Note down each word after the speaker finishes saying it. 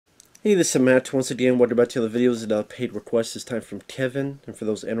Hey, this is Matt. Once again, what about the other videos and paid requests this time from Kevin. And for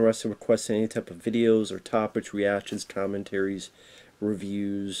those interested in requesting any type of videos or topics, reactions, commentaries,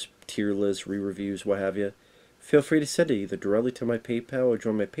 reviews, tier lists, re-reviews, what have you, feel free to send it either directly to my PayPal or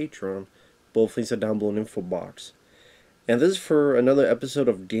join my Patreon. Both links are down below in the info box. And this is for another episode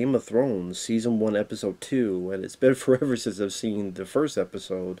of Game of Thrones, Season 1, Episode 2. And it's been forever since I've seen the first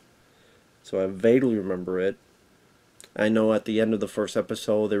episode, so I vaguely remember it. I know at the end of the first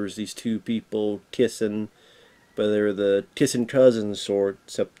episode there was these two people kissing, but they were the kissing cousins sort,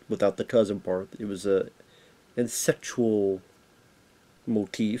 except without the cousin part. It was a incestual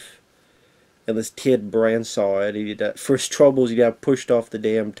motif. And this kid Bran saw it. He got first troubles. He got pushed off the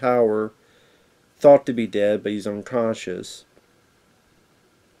damn tower, thought to be dead, but he's unconscious.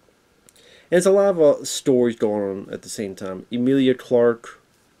 And it's a lot of stories going on at the same time. Emilia Clarke,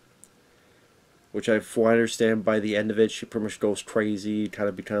 which I understand by the end of it, she pretty much goes crazy, kind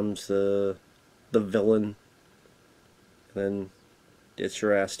of becomes the villain, and then gets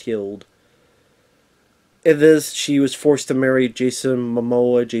her ass killed. In this, she was forced to marry Jason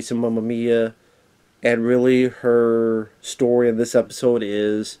Momoa, Jason Mamma Mia, and really her story in this episode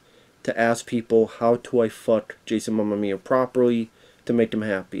is to ask people, how do I fuck Jason Mamma Mia properly to make them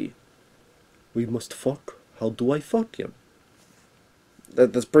happy? We must fuck. How do I fuck him?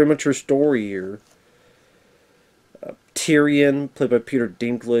 That's pretty much her story here. Tyrion, played by Peter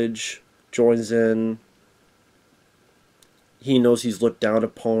Dinklage, joins in. He knows he's looked down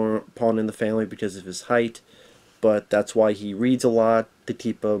upon in the family because of his height, but that's why he reads a lot, to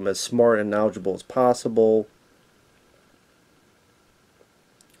keep him as smart and knowledgeable as possible.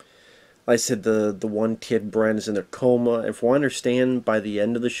 Like I said, the one kid, Bran, is in a coma, and if I understand, by the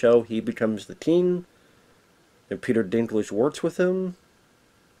end of the show, he becomes the king, and Peter Dinklage works with him.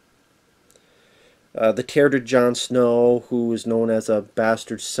 The character Jon Snow, who is known as a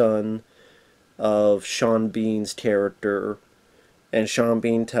bastard son of Sean Bean's character, and Sean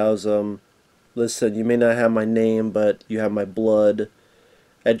Bean tells him, listen, you may not have my name, but you have my blood.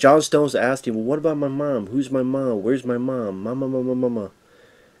 And Jon Snow's asking, well, what about my mom? Who's my mom? Where's my mom? Mama, mama, mama.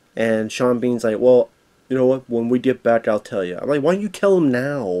 And Sean Bean's like, well, you know what? When we get back, I'll tell you. I'm like, why don't you tell him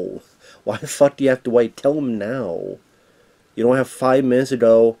now? Why the fuck do you have to wait? Tell him now. You don't have 5 minutes to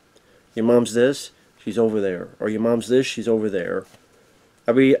go, your mom's this, she's over there. Or your mom's this, she's over there.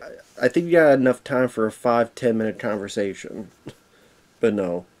 I mean, I think you got enough time for a 5-10 minute conversation. But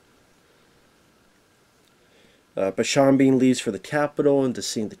no. But Sean Bean leaves for the capital and to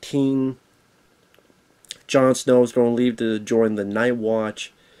see the king. Jon Snow is going to leave to join the Night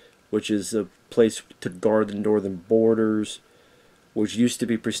Watch, which is a place to guard the northern borders, which used to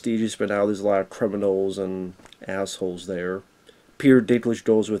be prestigious, but now there's a lot of criminals and assholes there. Peter Dinklage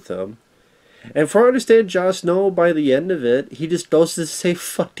goes with them. And for I understand, Jon Snow, by the end of it, he just does the same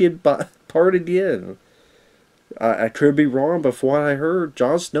fucking part again. I could be wrong, but from what I heard,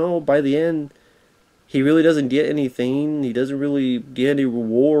 Jon Snow, by the end, he really doesn't get anything. He doesn't really get any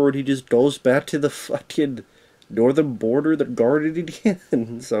reward. He just goes back to the fucking northern border that guarded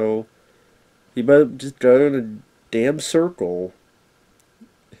again. So, he might just go in a damn circle.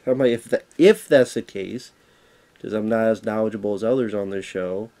 I'm like, if that's the case, because I'm not as knowledgeable as others on this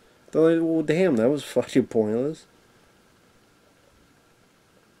show, they're like, well, damn, that was fucking pointless.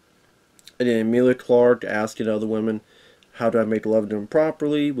 And then Emilia Clarke asking other women, how do I make love to him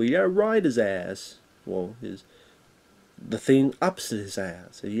properly? Well, you gotta ride his ass. Well, the thing opposite his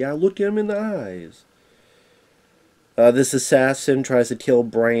ass. You gotta look him in the eyes. This assassin tries to kill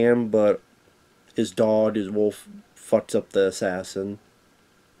Bran, but his dog, his wolf, fucks up the assassin.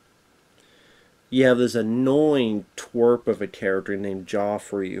 You have this annoying twerp of a character named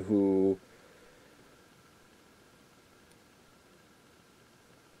Joffrey who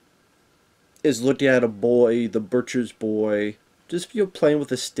is looking at a boy, the butcher's boy, just playing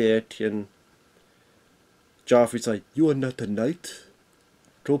with a stick, and Joffrey's like, you are not a knight?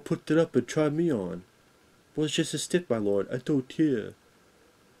 Go put it up and try me on. Well, it's just a stick, my lord. I don't care.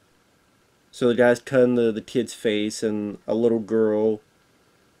 So the guy's cutting the kid's face, and a little girl,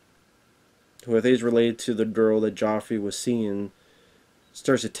 who I think is related to the girl that Joffrey was seeing,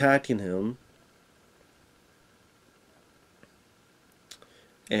 starts attacking him.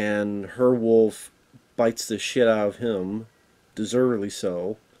 And her wolf bites the shit out of him, deservedly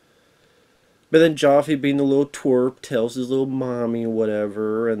so. But then Joffrey, being a little twerp, tells his little mommy or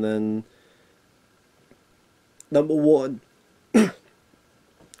whatever, and then number one,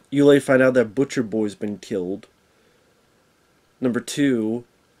 you later find out that Butcher Boy's been killed. Number two,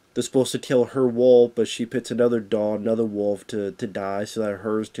 they're supposed to kill her wolf, but she pits another dog, another wolf to die so that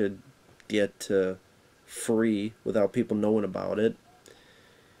hers could get free without people knowing about it.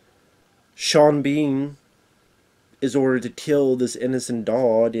 Sean Bean is ordered to kill this innocent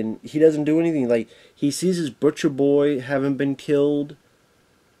dog, and he doesn't do anything. Like, he sees his butcher boy having been killed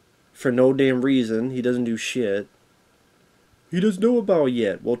for no damn reason. He doesn't do shit. He doesn't know about it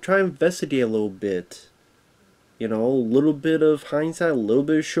yet. Well, try and investigate a little bit. You know, a little bit of hindsight, a little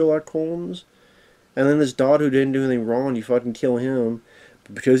bit of Sherlock Holmes. And then this dog who didn't do anything wrong, you fucking kill him.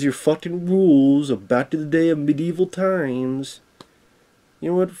 But because your fucking rules are back to the day of medieval times, you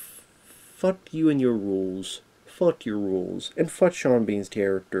know what? Fuck you and your rules. Fuck your rules. And fuck Sean Bean's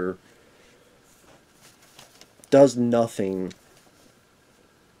character. Does nothing.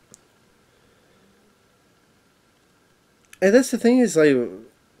 And that's the thing is, like,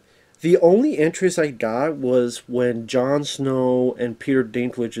 the only interest I got was when Jon Snow and Peter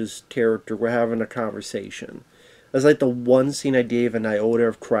Dinklage's character were having a conversation. That's like the one scene I gave an iota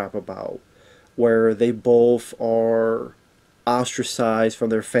of crap about, where they both are ostracized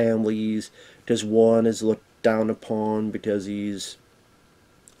from their families because one is looked down upon because he's,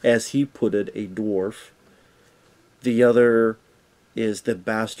 as he put it, a dwarf. The other is the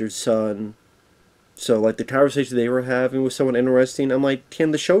bastard son. So, like, the conversation they were having was someone interesting. I'm like, can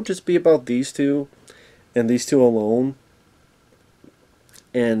the show just be about these two and these two alone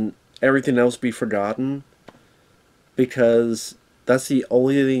and everything else be forgotten? Because that's the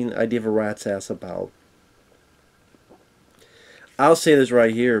only thing I give a rat's ass about. I'll say this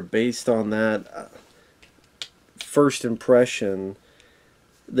right here, based on that first impression,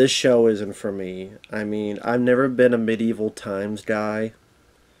 this show isn't for me. I mean, I've never been a medieval times guy.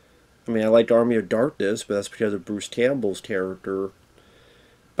 I mean, I liked Army of Darkness, but that's because of Bruce Campbell's character.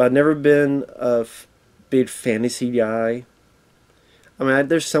 But I've never been a big fantasy guy. I mean,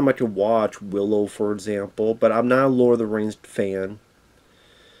 there's some I could watch, Willow, for example, but I'm not a Lord of the Rings fan.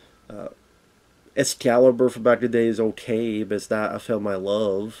 Excalibur from back in the day is okay, but it's not a film I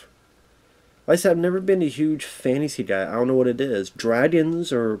love. Like I said, I've never been a huge fantasy guy. I don't know what it is.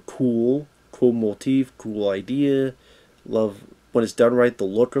 Dragons are cool. Cool motif, cool idea. Love when it's done right, the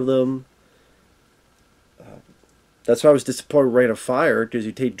look of them. That's why I was disappointed with Reign of Fire, because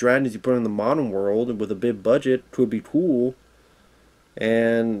you take dragons, you put in the modern world, and with a big budget, could be cool.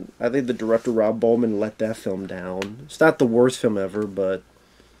 And I think the director, Rob Bowman, let that film down. It's not the worst film ever, but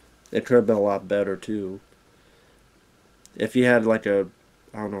it could have been a lot better, too. If you had, like, I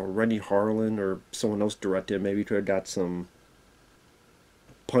don't know, Rennie Harlan or someone else directed, maybe you could have got some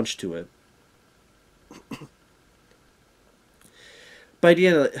punch to it. But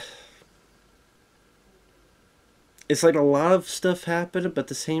yeah, it's like a lot of stuff happened, but at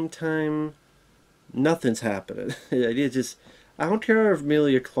the same time, nothing's happening. It just, I don't care if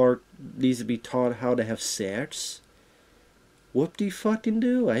Emilia Clarke needs to be taught how to have sex. What do you fucking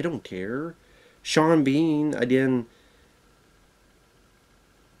do? I don't care. Sean Bean, again,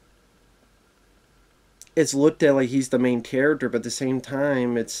 it's looked at like he's the main character, but at the same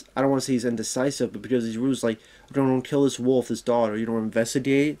time, it's, I don't want to say he's indecisive, but because these rules like, don't kill this wolf, this daughter, you don't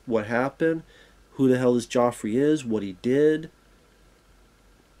investigate what happened, who the hell this Joffrey is, what he did.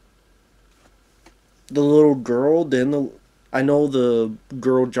 The little girl, I know the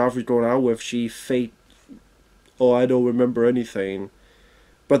girl Joffrey's going out with, she faked, oh, I don't remember anything.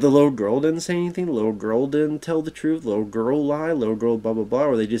 But the little girl didn't say anything, the little girl didn't tell the truth, the little girl lied, little girl blah blah blah,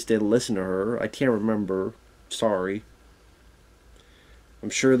 or they just didn't listen to her. I can't remember. Sorry. I'm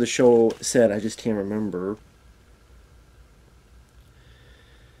sure the show said, I just can't remember.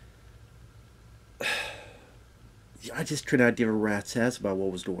 I just could not give a rat's ass about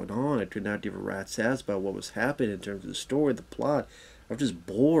what was going on. I could not give a rat's ass about what was happening in terms of the story, the plot. I'm just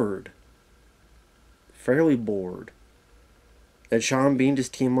bored. Fairly bored. And Sean Bean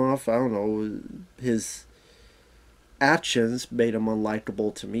just came off, I don't know, his actions made him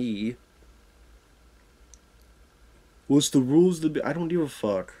unlikable to me. What's the rules? I don't give a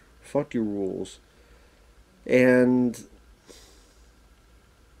fuck. Fuck your rules. And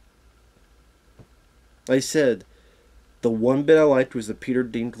like I said, the one bit I liked was the Peter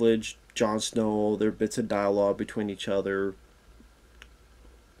Dinklage, Jon Snow, their bits of dialogue between each other.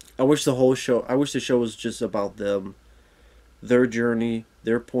 I wish the show was just about them. Their journey,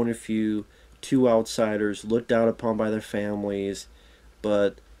 their point of view, two outsiders looked down upon by their families,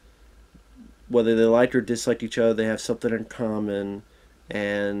 but whether they like or dislike each other, they have something in common.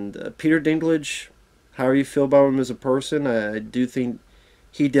 And Peter Dinklage, however you feel about him as a person, I do think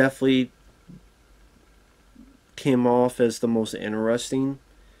he definitely came off as the most interesting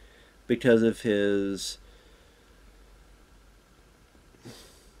because of his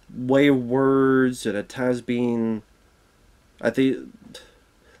way of words and at times being, I think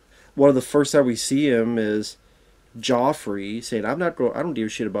one of the first time we see him is Joffrey saying, I don't give a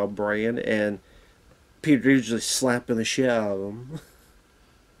shit about Bran, and Peter Dinklage just slapping the shit out of him.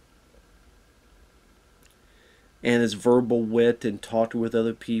 And his verbal wit and talking with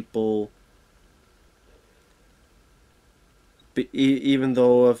other people. But even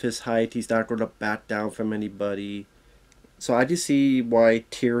though of his height, he's not going to back down from anybody. So I just see why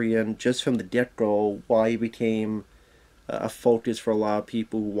Tyrion, just from the get-go, why he became a focus for a lot of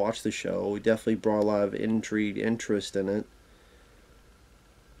people who watch the show. He definitely brought a lot of intrigue, interest in it.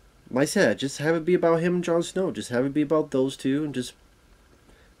 Like I said, just have it be about him and Jon Snow. Just have it be about those two, and just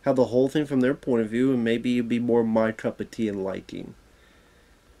have the whole thing from their point of view, and maybe it'd be more my cup of tea and liking.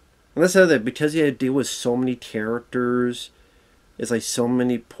 And that's the other thing, because you had to deal with so many characters, it's like so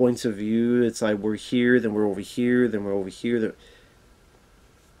many points of view. It's like we're here, then we're over here, then we're over here.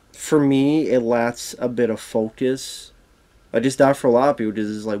 For me, it lacks a bit of focus. I just doubt for a lot of people, this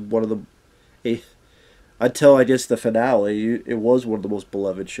is like one of the... Until I guess the finale, it was one of the most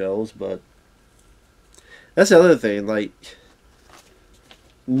beloved shows, but... That's the other thing, like...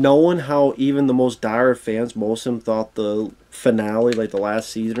 Knowing how even the most dire fans, most of them thought the finale, like the last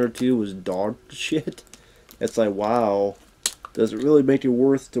season or two, was dog shit. It's like, wow, does it really make it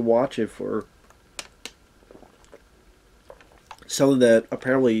worth to watch it for something that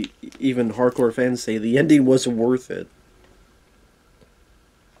apparently even hardcore fans say the ending wasn't worth it?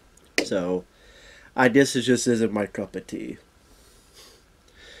 So, I guess it just isn't my cup of tea.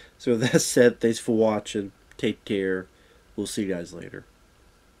 So with that said, thanks for watching. Take care. We'll see you guys later.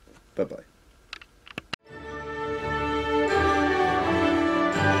 Bye-bye.